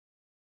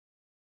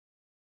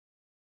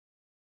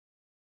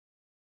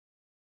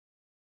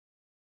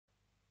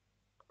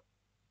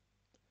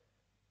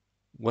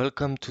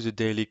Welcome to the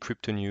daily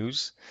crypto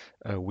news.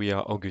 We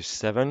are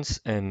August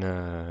 7th, and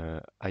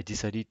I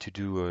decided to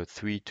do a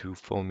 3 to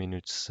 4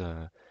 minutes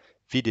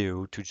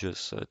video to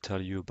just tell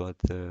you about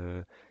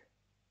the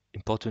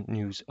important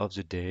news of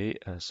the day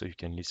so you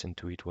can listen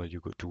to it while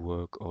you go to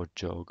work or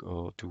jog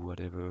or do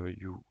whatever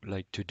you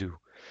like to do.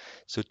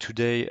 So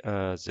today,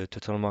 the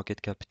total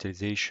market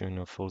capitalization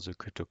of all the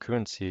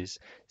cryptocurrencies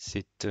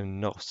sit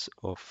north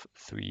of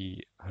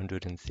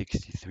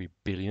 363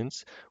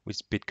 billions,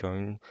 with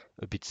Bitcoin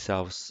a bit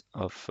south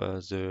of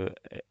the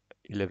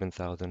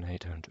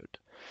 11,800.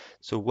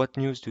 So what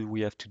news do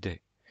we have today?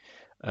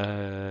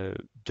 Uh,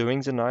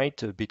 During the night,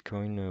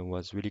 Bitcoin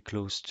was really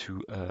close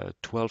to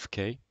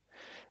 12K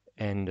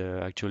and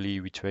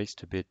actually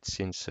retraced a bit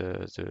since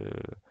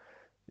the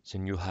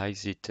new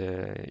highs it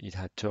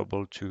had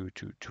trouble to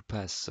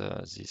pass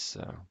this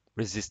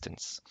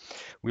resistance.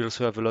 We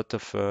also have a lot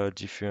of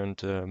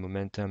different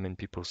momentum and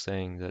people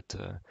saying that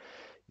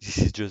this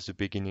is just the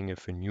beginning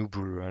of a new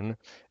bull run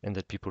and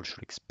that people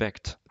should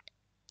expect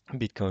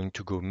Bitcoin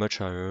to go much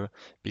higher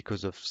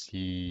because of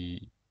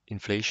the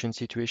inflation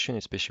situation,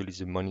 especially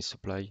the money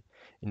supply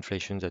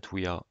inflation that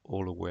we are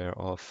all aware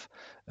of,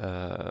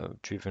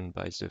 driven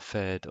by the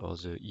Fed or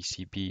the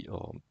ECB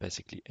or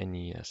basically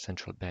any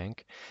central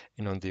bank.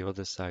 And on the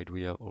other side,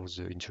 we have all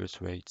the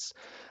interest rates,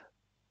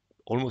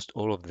 almost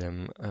all of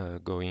them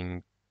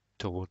going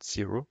towards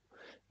zero,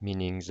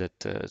 meaning that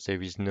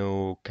there is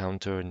no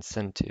counter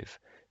incentive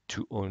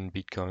to own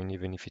Bitcoin,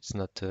 even if it's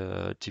not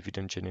a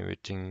dividend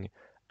generating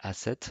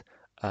asset,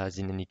 as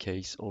in any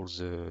case, all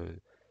the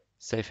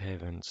safe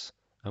havens,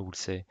 I would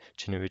say,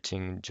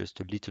 generating just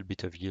a little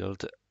bit of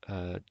yield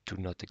do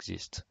not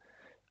exist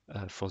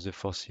for the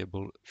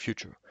foreseeable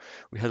future.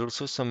 We had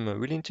also some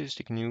really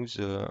interesting news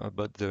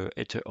about the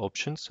Ether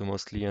options, so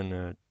mostly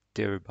on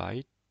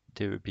Deribit,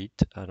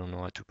 I don't know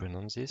how to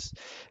pronounce this,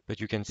 but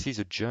you can see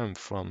the jump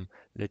from,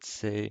 let's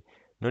say,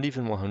 not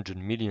even 100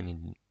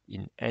 million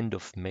in end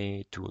of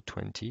May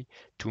 2020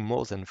 to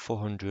more than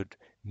 400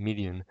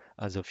 million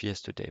as of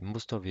yesterday.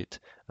 Most of it,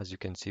 as you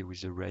can see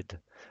with the red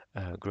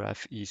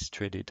graph, is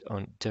traded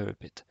on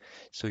Deribit.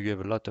 So you have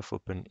a lot of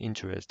open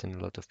interest and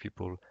a lot of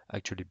people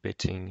actually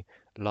betting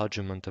large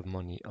amount of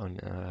money on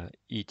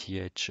ETH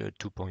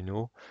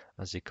 2.0,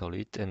 as they call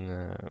it,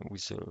 and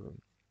with a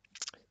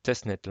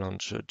testnet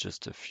launch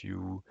just a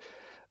few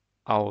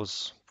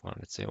hours, well,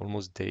 let's say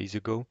almost days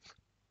ago.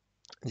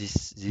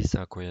 These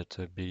are quite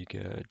big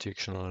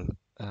directional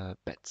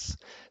bets.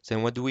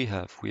 Then what do we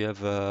have? We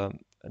have an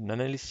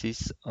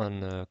analysis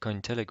on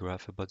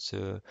Cointelegraph about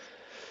the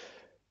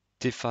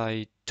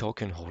DeFi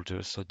token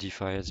holders. So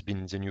DeFi has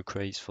been the new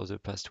craze for the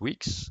past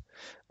weeks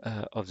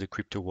of the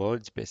crypto world.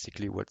 It's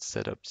basically what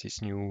set up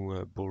this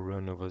new bull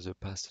run over the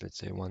past, let's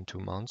say, 1 2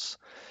 months.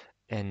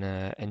 And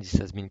this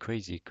has been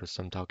crazy because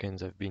some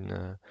tokens have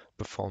been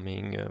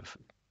performing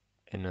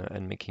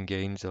and making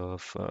gains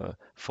of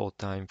 4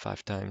 times,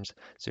 5 times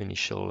the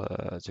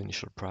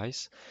initial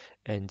price.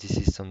 And this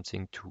is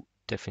something to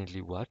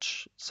definitely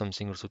watch.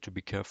 Something also to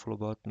be careful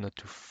about, not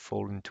to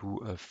fall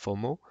into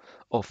FOMO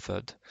or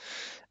FUD.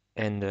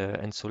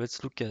 And so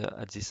let's look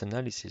at this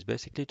analysis.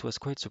 Basically, it was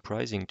quite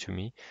surprising to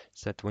me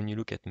that when you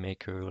look at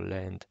Maker,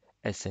 Land,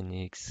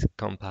 SNX,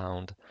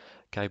 Compound,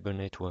 Kyber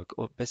Network,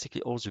 or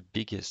basically all the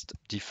biggest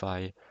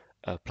DeFi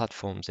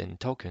platforms and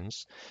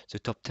tokens, the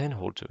top 10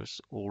 holders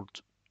hold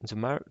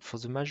for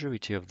the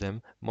majority of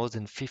them more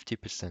than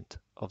 50%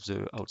 of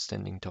the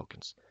outstanding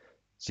tokens.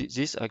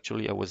 This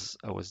actually, I was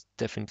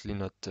definitely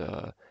not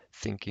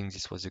thinking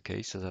this was the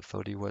case, as I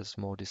thought it was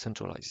more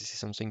decentralized. This is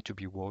something to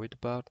be worried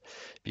about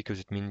because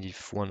it means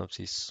if one of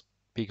these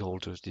big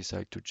holders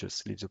decide to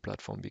just leave the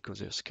platform because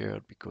they're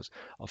scared, because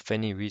of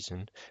any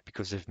reason,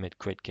 because they've made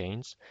great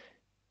gains,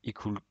 it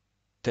could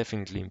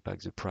definitely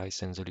impact the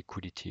price and the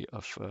liquidity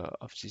of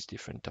these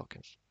different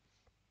tokens.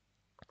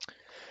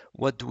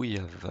 What do we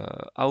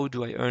have? How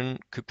do I earn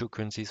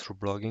cryptocurrencies through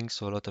blogging?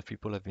 So a lot of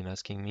people have been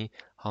asking me,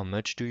 how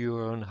much do you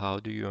earn? How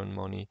do you earn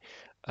money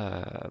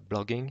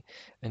blogging?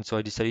 And so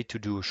I decided to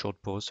do a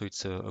short post. So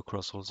it's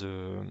across all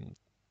the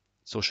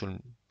social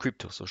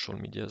crypto social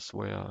medias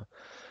where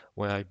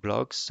I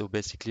blog. So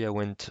basically, I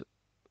went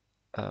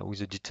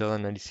with a detailed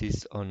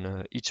analysis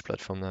on each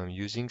platform that I'm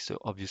using. So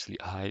obviously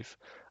Hive,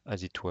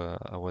 as it were,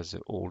 I was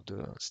an old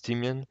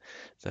Steemian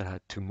that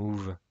had to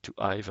move to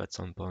Hive at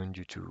some point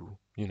due to,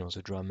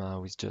 the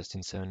drama with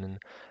Justin Sun and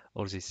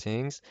all these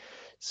things.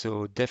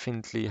 So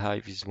definitely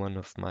Hive is one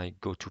of my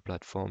go-to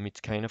platform.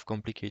 It's kind of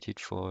complicated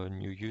for a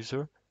new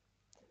user,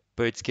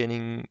 but it's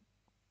getting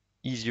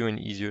easier and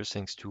easier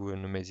thanks to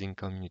an amazing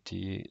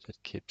community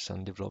that keeps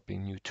on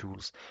developing new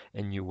tools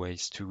and new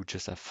ways to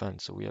just have fun.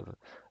 So we have a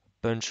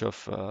bunch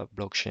of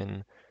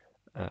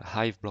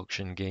Hive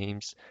blockchain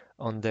games.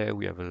 On there,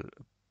 we have a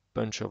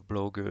bunch of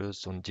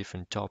bloggers on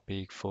different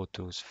topics,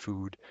 photos,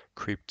 food,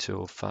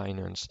 crypto,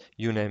 finance,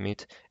 you name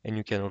it. And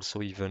you can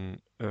also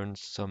even earn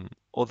some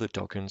other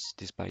tokens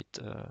despite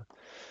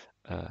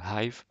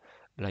Hive,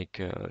 like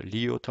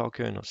Leo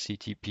token or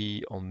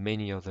CTP or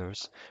many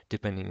others,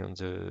 depending on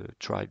the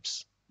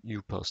tribes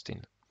you post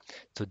in.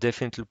 So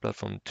definitely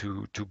platform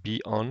to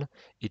be on.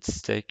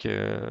 It's like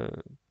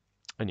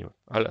anyway,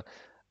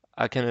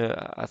 I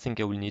think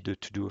I will need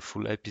to do a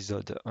full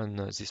episode on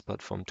this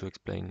platform to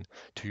explain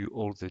to you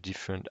all the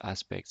different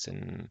aspects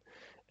and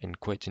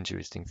quite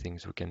interesting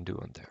things we can do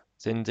on there.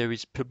 Then there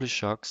is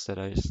Publishocks that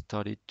I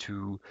started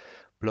to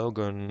blog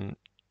on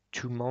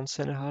 2 months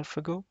and a half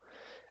ago.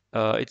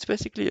 It's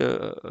basically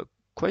a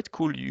quite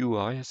cool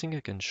UI. I think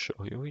I can show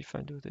you if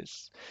I do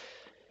this.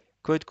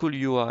 Quite cool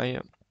UI.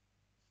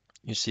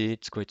 You see,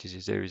 it's quite easy.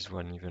 There is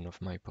one even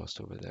of my post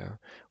over there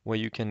where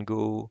you can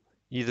go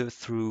either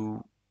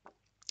through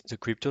the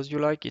cryptos you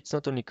like. It's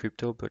not only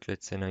crypto, but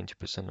let's say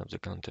 90% of the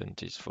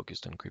content is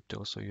focused on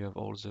crypto. So you have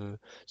all the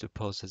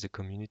posts as the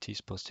community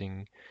is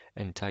posting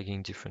and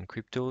tagging different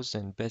cryptos,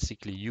 and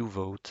basically you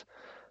vote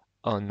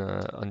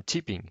on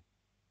tipping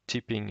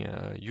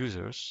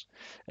users,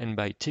 and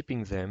by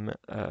tipping them,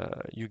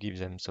 you give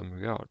them some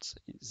rewards.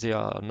 They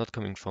are not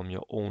coming from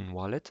your own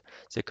wallet;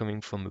 they're coming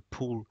from a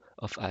pool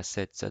of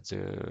assets that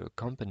the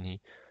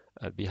company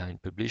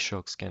behind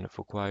Publishocks kind of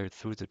acquired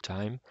through the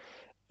time,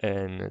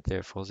 and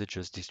therefore they're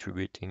just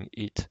distributing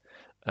it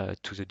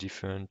to the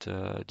different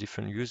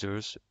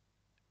users,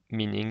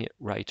 meaning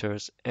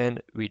writers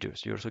and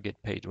readers. You also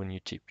get paid when you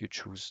tip. You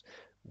choose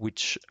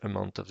which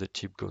amount of the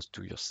tip goes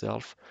to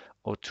yourself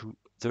or to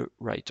the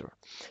writer.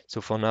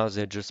 So for now,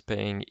 they're just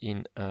paying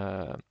in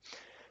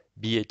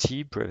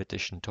BAT,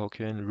 Brevetation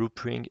Token,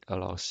 Loopring,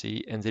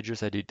 LRC, and they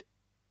just added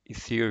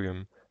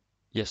Ethereum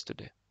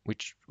yesterday,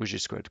 which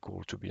is quite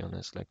cool to be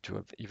honest. Like to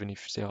have, even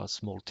if there are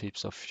small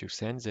tips of few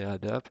cents, they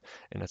add up,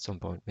 and at some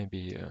point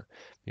maybe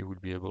we will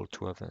be able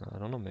to have I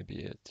don't know,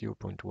 maybe a zero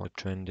point 0.1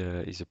 trend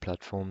is a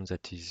platform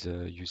that is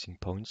using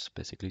points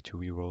basically to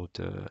reward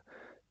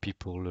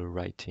people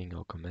writing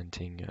or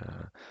commenting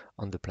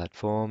on the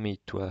platform. It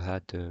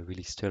had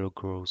really stellar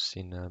growth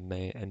in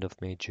end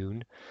of May,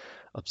 June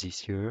of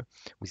this year,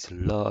 with a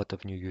lot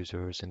of new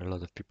users and a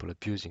lot of people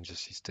abusing the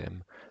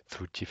system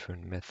through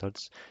different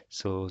methods.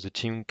 So the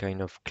team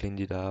kind of cleaned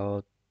it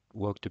out,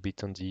 worked a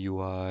bit on the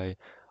UI,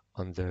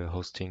 on the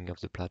hosting of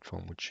the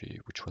platform,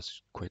 which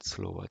was quite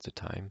slow at the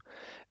time.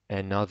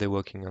 And now they're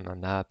working on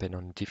an app and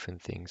on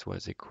different things where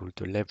they could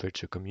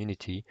leverage the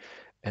community.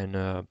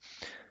 And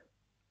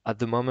at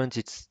the moment,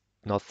 it's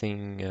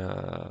nothing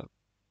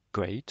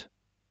great,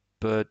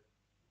 but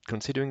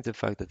considering the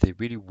fact that they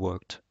really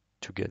worked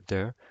to get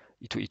there,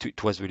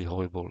 it was really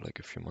horrible like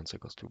a few months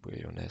ago, to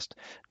be honest.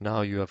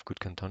 Now you have good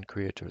content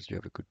creators, you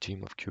have a good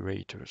team of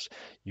curators,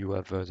 you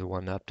have the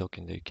one app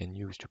token they can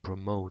use to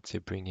promote.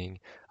 They're bringing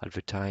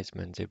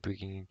advertisements, they're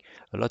bringing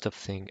a lot of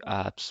things,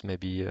 apps,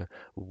 maybe a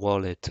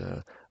wallet,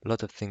 a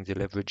lot of things. They're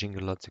leveraging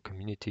a lot the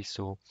community.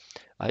 So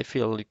I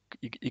feel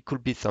it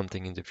could be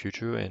something in the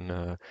future, and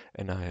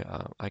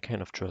I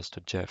kind of trust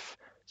Jeff,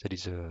 that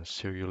is a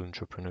serial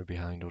entrepreneur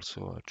behind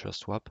also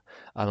Trust Swap.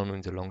 I don't know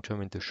in the long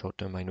term, in the short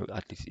term, I know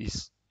at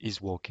least is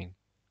working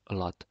a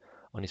lot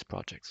on his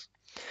projects.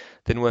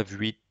 Then we have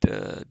read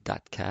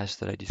that cash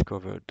that I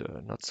discovered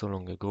not so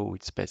long ago.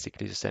 It's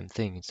basically the same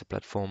thing. It's a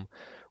platform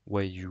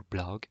where you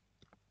blog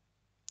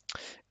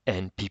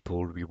and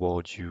people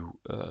reward you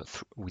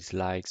with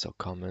likes or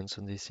comments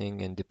on this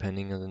thing, and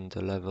depending on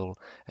the level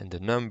and the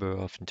number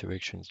of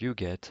interactions you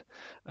get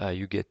a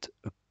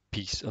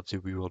piece of the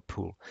reward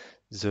pool.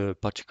 The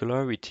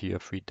particularity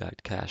of Read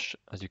That Cash,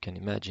 as you can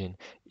imagine,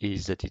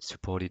 is that it's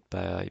supported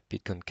by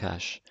Bitcoin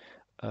Cash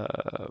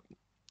uh,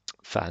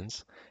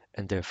 fans,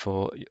 and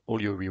therefore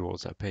all your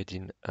rewards are paid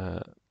in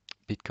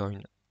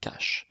Bitcoin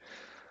Cash.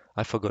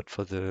 I forgot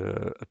for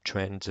the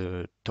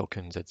uptrend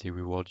token that they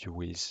reward you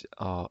with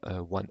are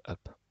one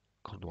up,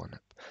 called one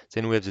up.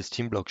 Then we have the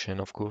Steam blockchain,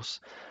 of course.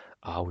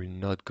 I will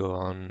not go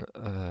on.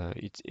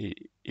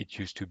 It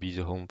used to be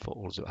the home for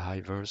all the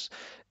hivers,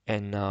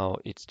 and now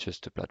it's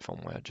just a platform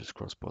where I just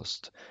cross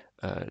post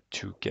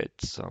to get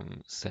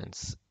some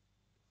sense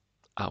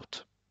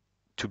out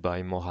to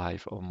buy more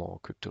hive or more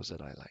cryptos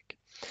that I like.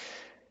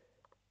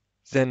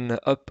 Then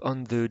up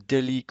on the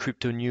daily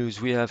crypto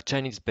news, we have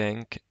Chinese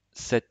bank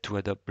set to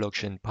adopt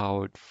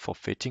blockchain-powered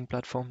forfeiting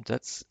platform.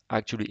 That's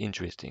actually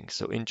interesting.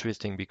 So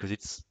interesting because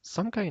it's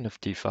some kind of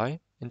DeFi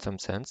in some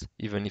sense,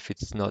 even if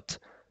it's not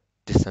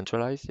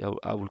decentralized.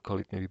 I will call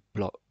it maybe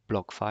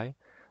BlockFi,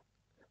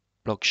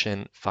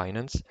 blockchain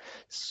finance.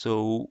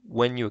 So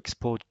when you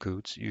export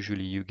goods,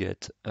 usually you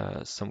get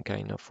some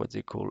kind of what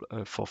they call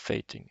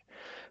forfeiting.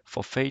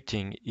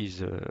 Forfeiting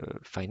is a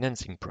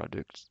financing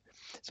product.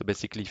 So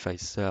basically, if I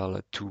sell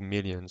 2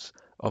 millions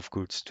of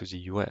goods to the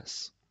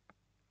US,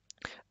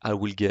 I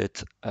will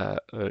get a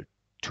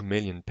 2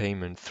 million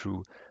payment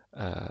through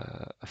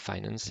a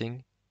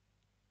financing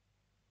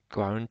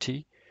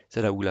guarantee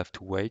that I will have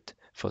to wait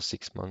for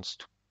 6 months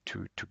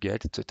to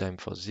get the time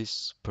for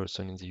this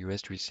person in the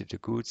US to receive the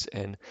goods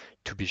and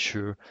to be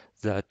sure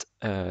that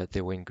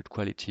they were in good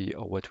quality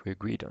or what we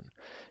agreed on.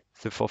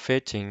 The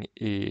forfeiting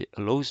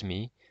allows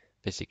me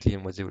basically,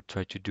 and what they would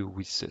try to do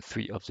with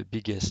three of the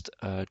biggest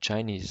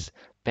Chinese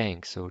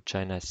banks, so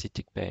China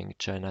CITIC Bank,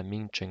 China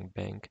Mincheng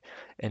Bank,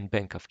 and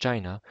Bank of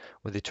China,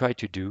 what they try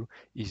to do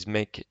is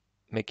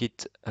make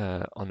it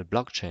on a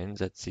blockchain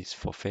that this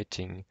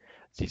forfeiting,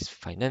 this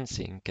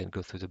financing can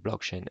go through the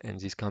blockchain, and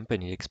this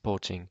company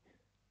exporting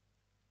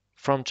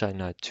from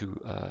China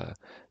to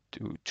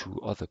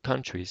other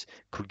countries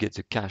could get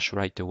the cash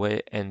right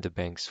away, and the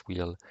banks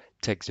will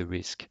take the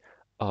risk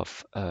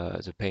of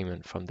the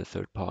payment from the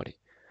third party.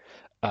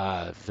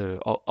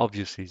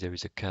 Obviously, there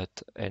is a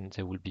cut, and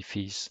there will be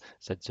fees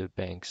that the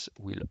banks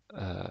will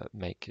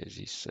make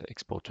these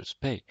exporters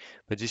pay.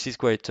 But this is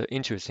quite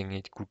interesting.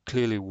 It could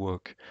clearly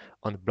work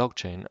on the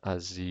blockchain,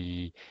 as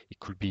it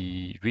could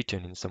be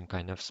written in some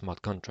kind of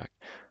smart contract.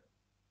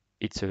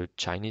 It's a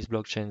Chinese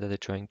blockchain that they're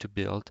trying to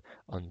build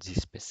on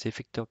this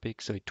specific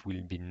topic, so it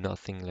will be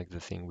nothing like the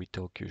thing we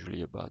talk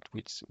usually about,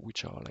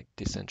 which are like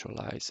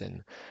decentralized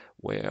and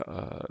where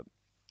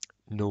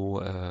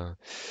no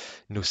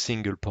no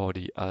single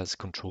party has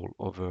control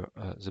over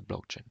the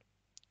blockchain.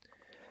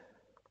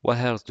 What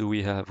else do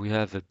we have? We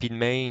have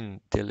Bitmain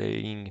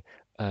delaying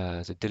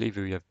the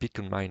delivery of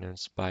Bitcoin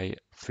miners by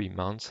 3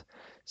 months.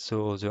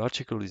 So the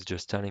article is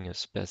just telling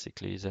us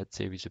basically that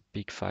there is a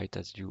big fight,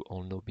 as you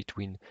all know,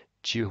 between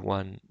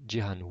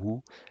Jihan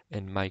Wu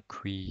and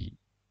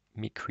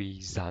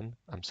Mikri Zan.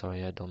 I'm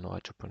sorry, I don't know how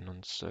to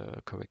pronounce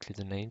correctly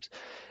the names.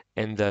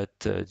 And that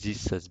there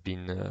has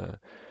been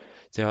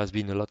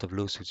a lot of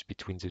lawsuits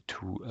between the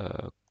two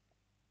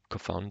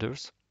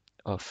co-founders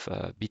of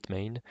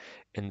Bitmain,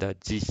 and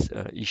that these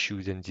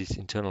issues and these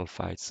internal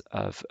fights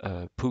have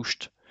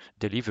pushed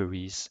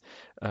deliveries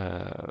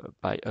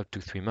by up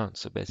to 3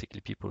 months. So basically,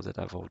 people that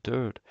have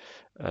ordered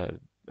uh,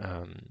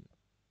 um,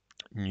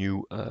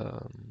 new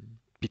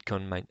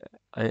Bitcoin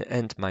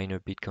and miner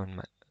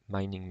Bitcoin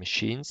mining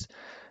machines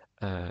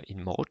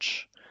in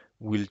March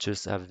will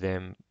just have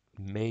them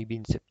maybe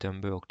in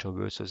September,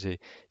 October. So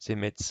they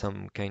made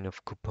some kind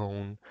of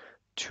coupon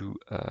to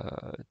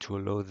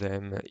allow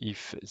them,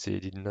 if they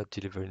did not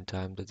deliver in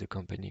time, that the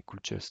company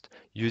could just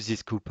use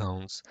these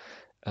coupons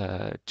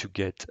to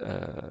get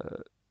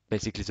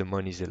basically the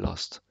money they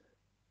lost.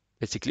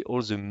 Basically,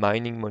 all the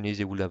mining money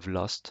they would have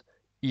lost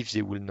if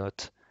they will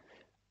not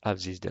have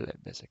this delay,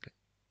 basically.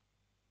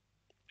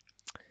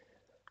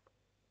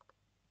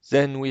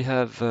 Then we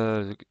have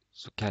the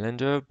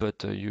calendar,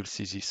 but you'll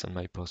see this on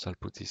my post. I'll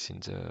put this in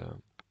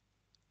the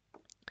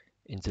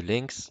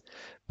links.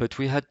 But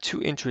we had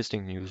two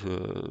interesting news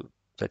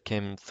that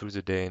came through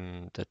the day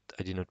and that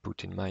I did not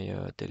put in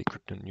my daily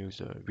crypto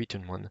news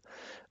written one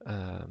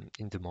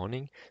in the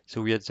morning.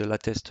 So we had the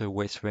latest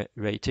Waste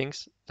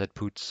ratings that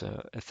puts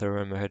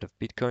Ethereum ahead of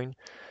Bitcoin.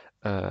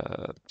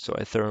 So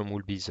Ethereum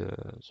will be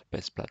the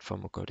best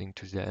platform according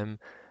to them.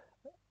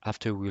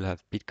 After we'll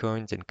have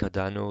Bitcoin, then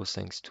Cardano,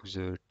 thanks to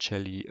the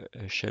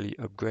Shelly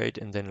upgrade,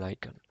 and then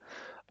Lycon.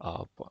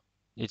 Well,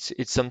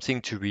 it's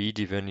something to read,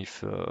 even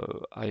if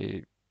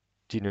I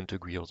didn't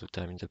agree all the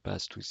time in the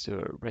past with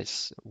the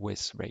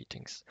WES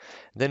ratings.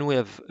 Then we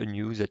have a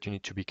news that you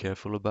need to be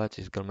careful about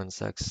is Goldman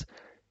Sachs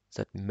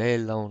that may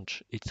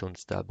launch its own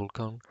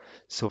stablecoin.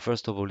 So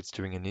first of all, it's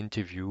during an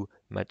interview,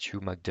 Matthew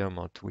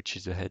McDermott, which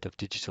is the head of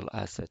digital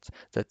assets,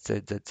 that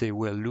said that they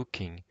were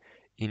looking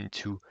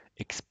into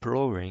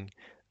exploring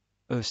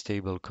a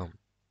stablecoin.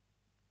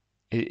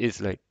 It is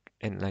like,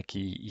 and like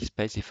he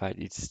specified,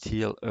 it's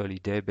still early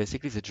day.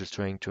 Basically, they're just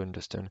trying to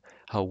understand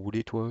how would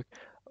it work,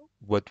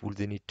 what would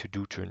they need to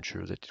do to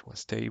ensure that it was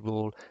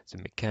stable, the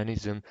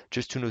mechanism,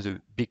 just to know the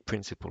big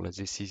principle as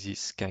they see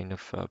this kind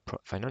of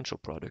financial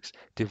products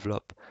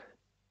develop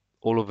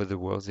all over the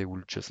world. They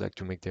would just like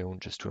to make their own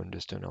just to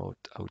understand how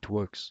it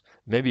works.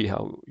 Maybe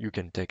how you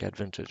can take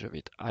advantage of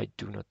it. I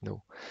do not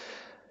know.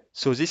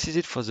 So this is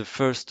it for the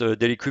first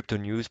daily crypto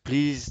news.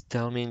 Please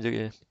tell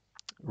me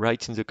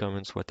write in the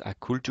comments what I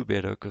could do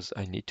better because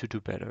I need to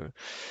do better,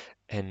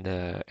 and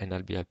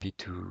I'll be happy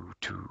to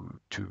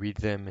read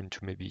them and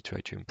to maybe try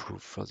to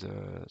improve for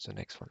the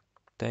next one.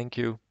 Thank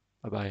you.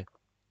 Bye bye.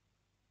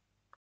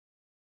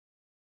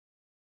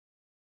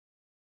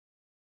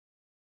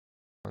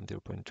 On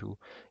 0.2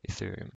 Ethereum.